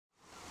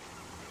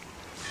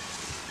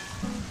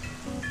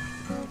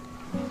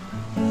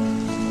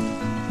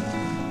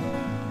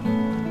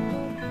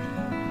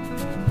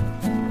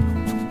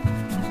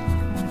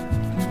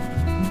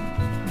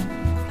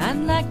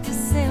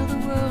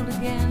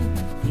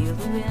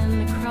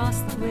wind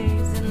across the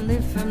waves and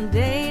live from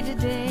day to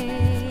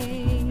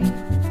day.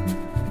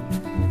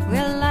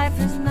 Well, life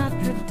is not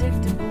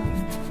predictable,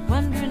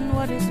 wondering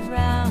what is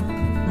round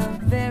the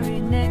very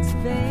next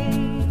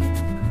bay.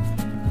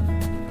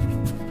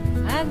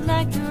 I'd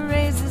like to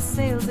raise the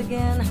sails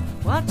again,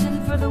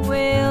 watching for the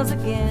whales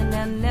again,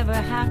 and never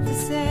have to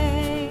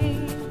say,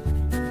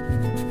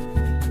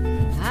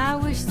 I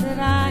wish that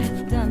I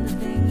had done the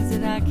things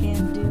that I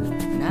can't do,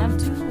 and I'm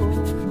too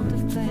old to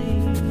play.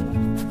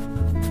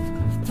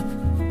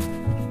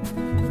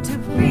 To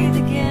breathe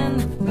again,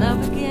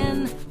 love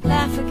again,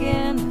 laugh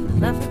again,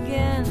 love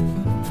again,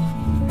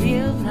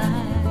 real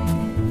life.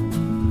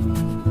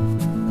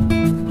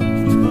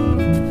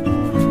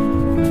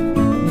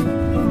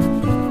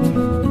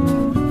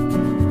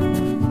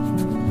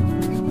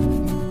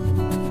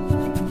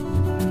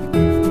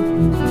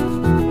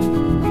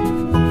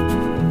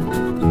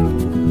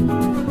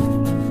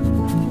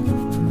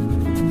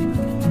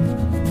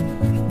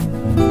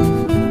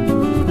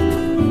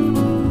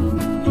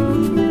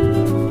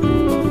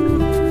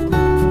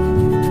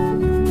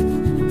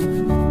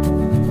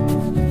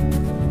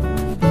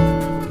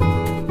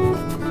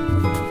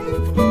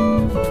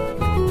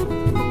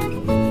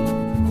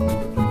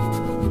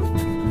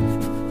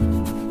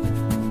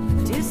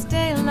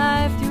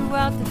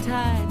 Throughout the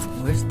tides,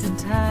 worst of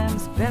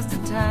times, best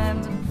of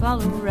times, and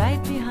follow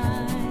right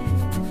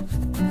behind.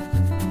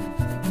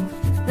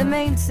 The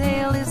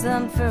mainsail is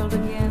unfurled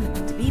again,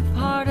 to be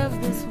part of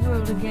this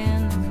world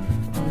again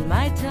on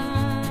my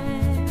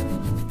time.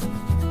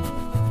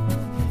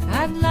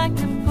 I'd like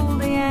to pull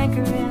the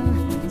anchor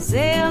in,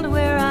 sail to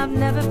where I've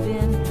never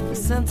been, the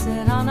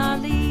sunset on our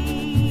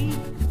lee.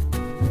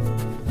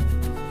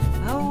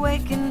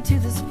 Awaken to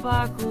the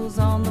sparkles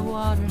on the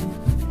water,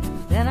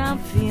 then I'm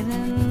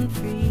feeling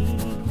free.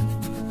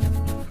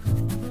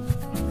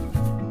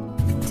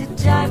 To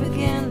jive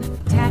again,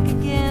 tack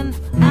again,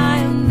 I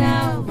am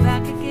now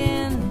back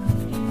again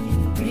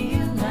in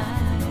real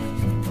life.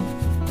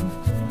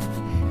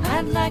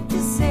 I'd like to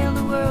sail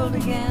the world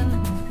again,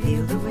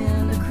 feel the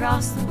wind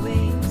across the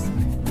waves,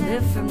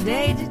 live from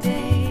day to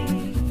day.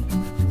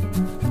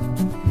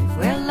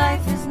 Where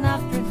life is not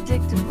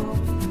predictable,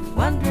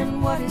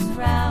 wondering what is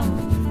round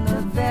the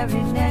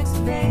very next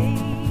bay.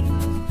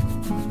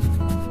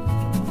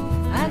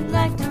 I'd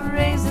like to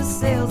raise the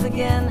sails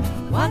again,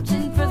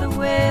 watching for the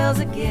whales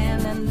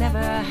again, and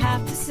never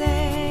have to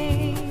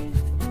say,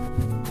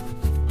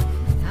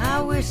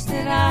 I wish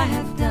that I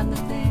had done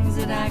the things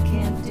that I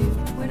can't do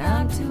when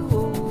I'm too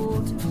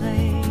old to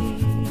play.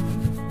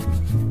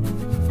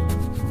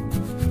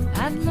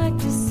 I'd like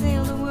to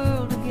sail the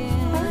world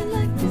again. I'd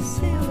like to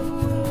sail the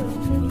world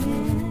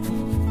again.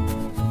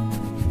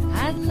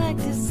 I'd like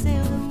to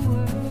sail the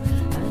world.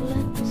 I'd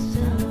like to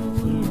sail the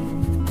world.